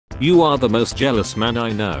You are the most jealous man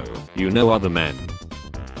I know. You know other men.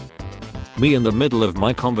 Me in the middle of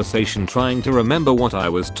my conversation trying to remember what I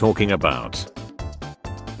was talking about.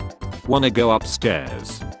 Wanna go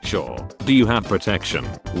upstairs? Sure. Do you have protection?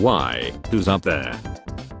 Why? Who's up there?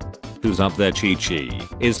 Who's up there, Chi-Chi?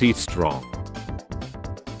 Is he strong?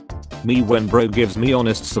 Me when bro gives me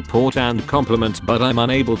honest support and compliments, but I'm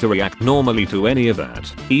unable to react normally to any of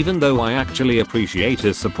that, even though I actually appreciate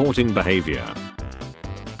his supporting behavior.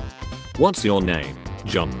 What's your name?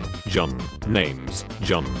 John. John. Name's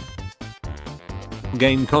John.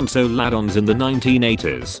 Game console add-ons in the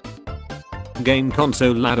 1980s. Game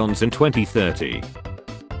console add-ons in 2030.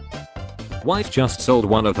 Wife just sold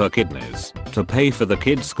one of her kidneys to pay for the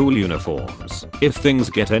kids' school uniforms. If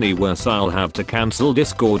things get any worse, I'll have to cancel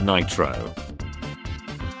Discord Nitro.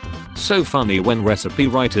 So funny when recipe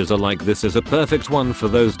writers are like, this is a perfect one for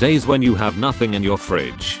those days when you have nothing in your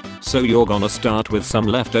fridge, so you're gonna start with some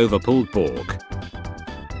leftover pulled pork.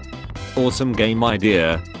 Awesome game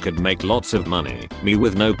idea, could make lots of money. Me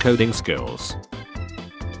with no coding skills.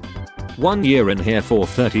 1 year in here for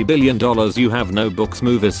 $30 billion. You have no books,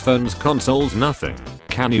 movies, phones, consoles, nothing.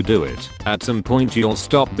 Can you do it? At some point you'll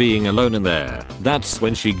stop being alone in there. That's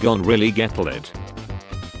when she gon' really get lit.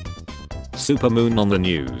 Supermoon on the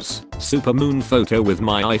news. Supermoon photo with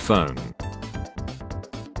my iPhone.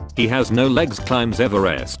 He has no legs, climbs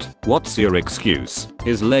Everest. What's your excuse?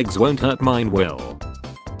 His legs won't hurt, mine will.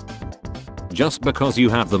 Just because you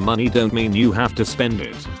have the money don't mean you have to spend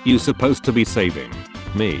it. You supposed to be saving.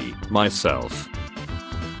 Me, myself.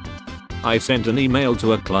 I sent an email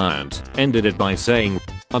to a client, ended it by saying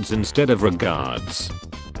regards instead of regards.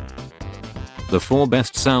 The 4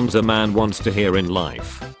 best sounds a man wants to hear in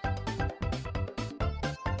life.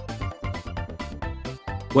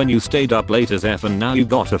 When you stayed up late as F and now you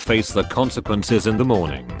gotta face the consequences in the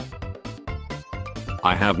morning.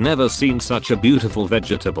 I have never seen such a beautiful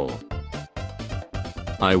vegetable.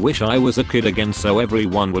 I wish I was a kid again so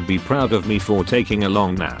everyone would be proud of me for taking a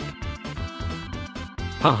long nap.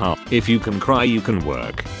 Haha, if you can cry you can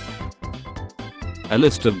work. A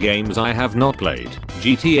list of games I have not played: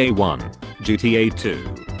 GTA 1, GTA 2,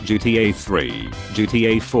 GTA 3,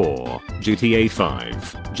 GTA 4, GTA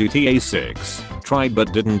 5, GTA 6, tried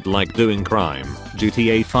but didn't like doing crime,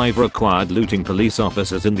 GTA 5 required looting police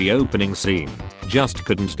officers in the opening scene, just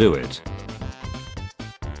couldn't do it.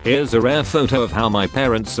 Here's a rare photo of how my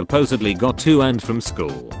parents supposedly got to and from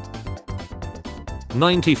school.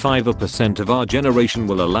 95% of our generation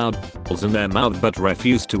will allow apples in their mouth but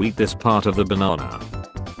refuse to eat this part of the banana.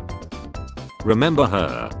 Remember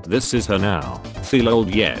her, this is her now. Feel old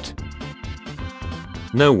yet?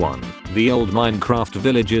 No one. The old Minecraft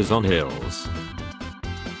villages on hills.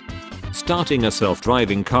 Starting a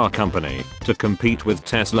self-driving car company to compete with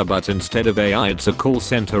Tesla, but instead of AI it's a call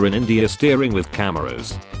center in India steering with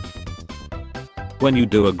cameras. When you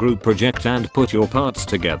do a group project and put your parts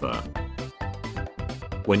together.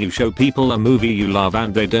 When you show people a movie you love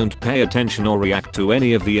and they don't pay attention or react to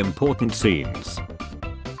any of the important scenes.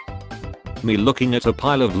 Me looking at a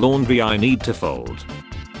pile of laundry I need to fold.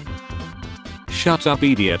 Shut up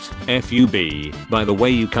idiot, FUB, by the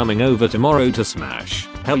way you coming over tomorrow to smash?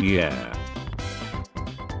 Hell yeah.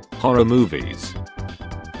 Horror movies.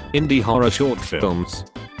 Indie horror short films.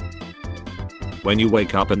 When you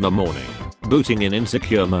wake up in the morning, booting in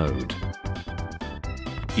insecure mode.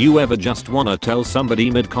 You ever just wanna tell somebody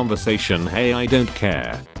mid-conversation, hey I don't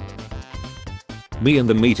care? Me in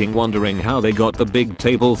the meeting wondering how they got the big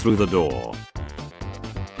table through the door.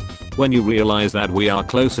 When you realize that we are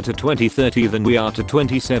closer to 2030 than we are to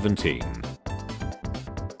 2017.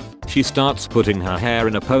 She starts putting her hair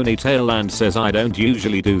in a ponytail and says I don't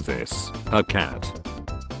usually do this. Her cat.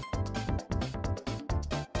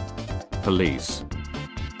 Police.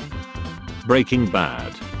 Breaking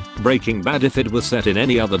Bad. Breaking Bad if it was set in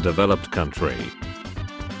any other developed country.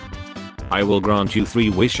 I will grant you 3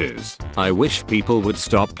 wishes. I wish people would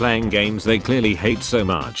stop playing games they clearly hate so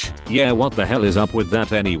much. Yeah, what the hell is up with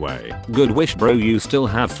that anyway? Good wish bro, you still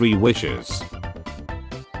have 3 wishes.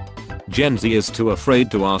 Gen Z is too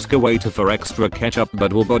afraid to ask a waiter for extra ketchup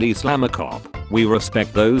but will body slam a cop. We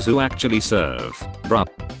respect those who actually serve. Bruh.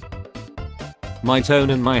 My tone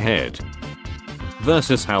in my head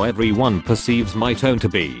versus how everyone perceives my tone to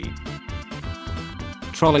be.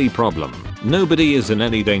 Trolley problem. Nobody is in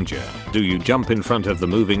any danger. Do you jump in front of the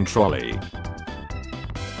moving trolley?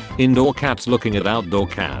 Indoor cats looking at outdoor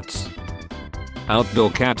cats.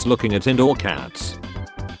 Outdoor cats looking at indoor cats.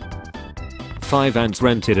 5 ants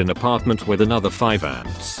rented an apartment with another 5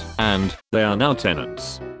 ants, and they are now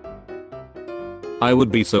tenants. I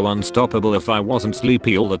would be so unstoppable if I wasn't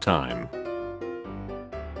sleepy all the time.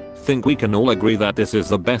 Think we can all agree that this is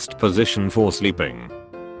the best position for sleeping.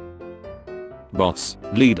 Boss,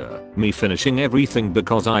 leader, me finishing everything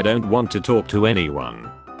because I don't want to talk to anyone.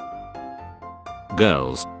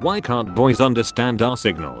 Girls, why can't boys understand our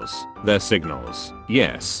signals? Their signals,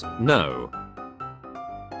 yes, no.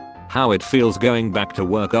 How it feels going back to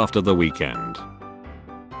work after the weekend.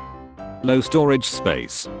 Low storage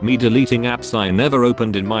space, me deleting apps I never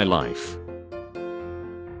opened in my life.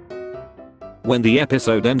 When the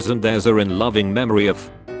episode ends and there's a in loving memory of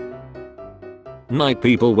night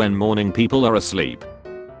people when morning people are asleep.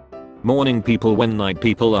 Morning people when night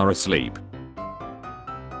people are asleep.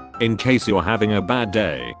 In case you're having a bad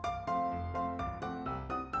day.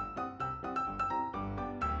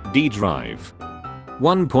 D drive.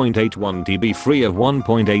 1.81 TB free of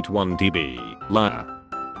 1.81 TB. Liar.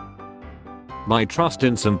 My trust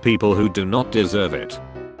in some people who do not deserve it.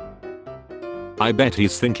 I bet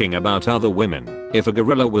he's thinking about other women. If a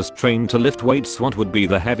gorilla was trained to lift weights, what would be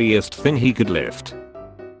the heaviest thing he could lift?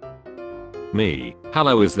 Me.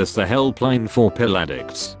 Hello, is this the helpline for pill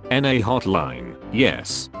addicts? NA hotline.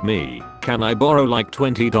 Yes, me. Can I borrow like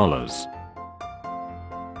 $20?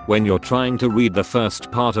 When you're trying to read the first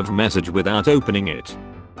part of message without opening it.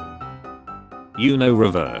 You know,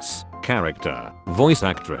 reverse, character, voice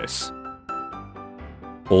actress.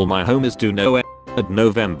 All my homies do know at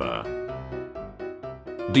November.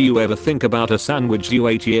 Do you ever think about a sandwich you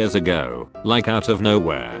ate years ago, like out of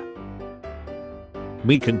nowhere?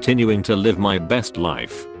 Me continuing to live my best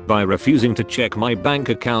life by refusing to check my bank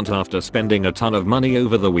account after spending a ton of money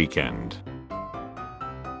over the weekend.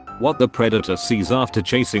 What the predator sees after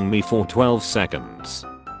chasing me for 12 seconds.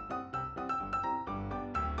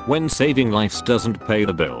 When saving lives doesn't pay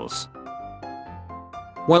the bills.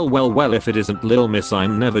 Well, if it isn't Lil Miss,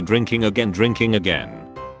 I'm never drinking again.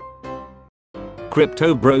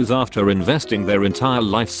 Crypto bros after investing their entire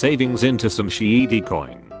life savings into some shitty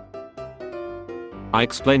coin. I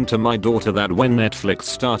explained to my daughter that when Netflix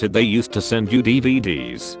started they used to send you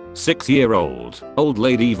DVDs. 6-year-old, old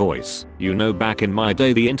lady voice. You know, back in my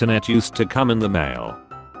day the internet used to come in the mail.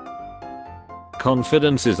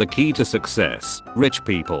 Confidence is a key to success. Rich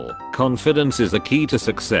people. Confidence is a key to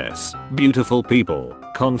success. Beautiful people.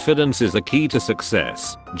 Confidence is a key to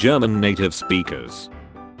success. German native speakers.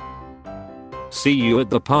 See you at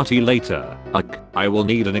the party later. I will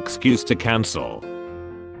need an excuse to cancel.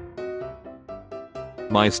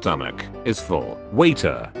 My stomach is full.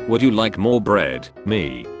 Waiter, would you like more bread?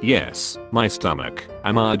 Me, yes, my stomach.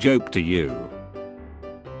 Am I a joke to you?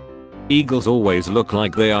 Eagles always look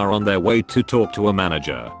like they are on their way to talk to a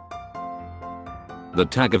manager. The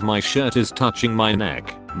tag of my shirt is touching my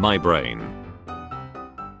neck, my brain.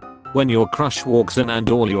 When your crush walks in and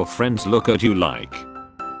all your friends look at you like.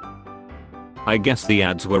 I guess the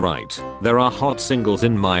ads were right. There are hot singles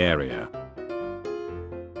in my area.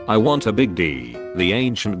 I want a big D, the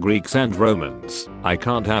ancient Greeks and Romans. I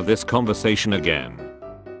can't have this conversation again.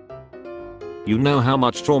 You know how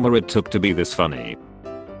much trauma it took to be this funny.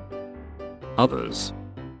 Others.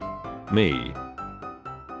 Me.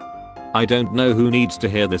 I don't know who needs to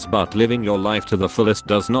hear this, but living your life to the fullest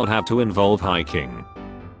does not have to involve hiking.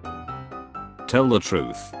 Tell the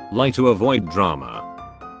truth, lie to avoid drama.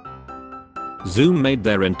 Zoom made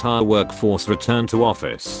their entire workforce return to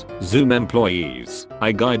office. Zoom employees,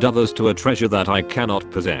 I guide others to a treasure that I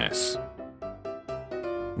cannot possess.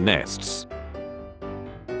 Nests.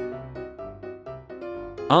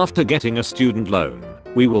 After getting a student loan,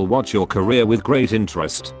 we will watch your career with great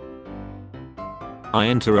interest. I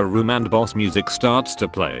enter a room and boss music starts to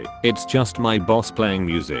play. It's just my boss playing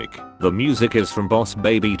music. The music is from Boss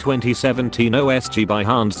Baby 2017 OST by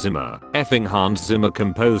Hans Zimmer. Effing Hans Zimmer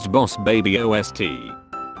composed Boss Baby OST.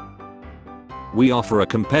 We offer a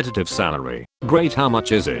competitive salary. Great, how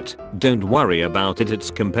much is it? Don't worry about it, it's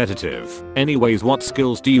competitive. Anyways, what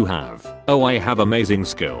skills do you have? Oh, I have amazing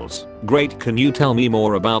skills. Great, can you tell me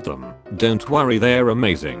more about them? Don't worry, they're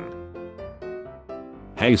amazing.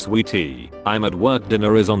 Hey sweetie, I'm at work,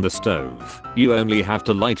 dinner is on the stove. You only have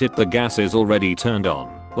to light it, the gas is already turned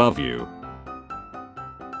on. Love you.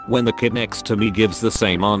 When the kid next to me gives the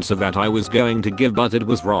same answer that I was going to give but it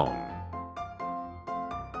was wrong.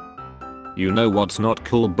 You know what's not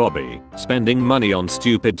cool, Bobby? Spending money on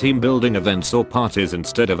stupid team building events or parties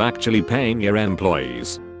instead of actually paying your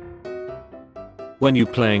employees. When you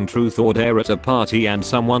playing truth or dare at a party and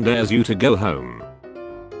someone dares you to go home.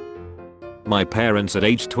 My parents at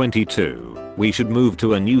age 22, we should move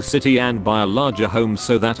to a new city and buy a larger home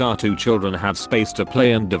so that our 2 children have space to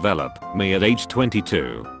play and develop. Me at age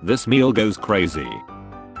 22, this meal goes crazy.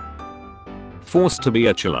 Forced to be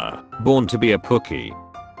a chiller, born to be a pookie.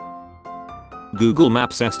 Google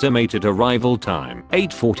Maps estimated arrival time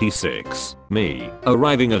 8:46. Me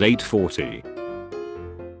arriving at 8:40.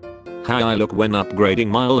 How I look when upgrading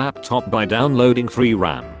my laptop by downloading free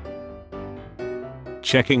RAM.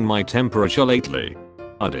 Checking my temperature lately.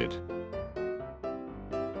 I did.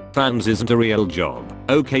 Fans isn't a real job.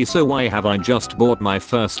 Okay, so why have I just bought my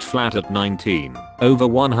first flat at 19? Over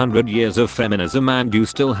 100 years of feminism and you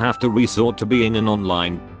still have to resort to being an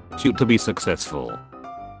online tutor to be successful.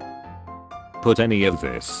 Put any of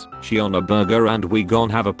this she on a burger and we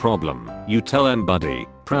gon' have a problem. You tell em, buddy.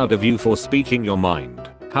 Proud of you for speaking your mind.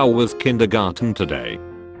 How was kindergarten today?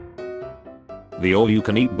 The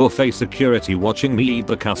all-you-can-eat buffet security watching me eat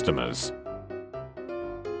the customers.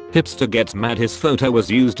 Hipster gets mad his photo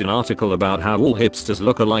was used in article about how all hipsters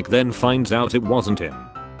look alike then finds out it wasn't him.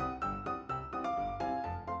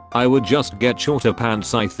 I would just get shorter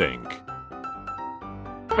pants, I think.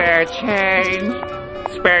 Spare change.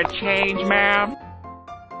 Spare change, ma'am.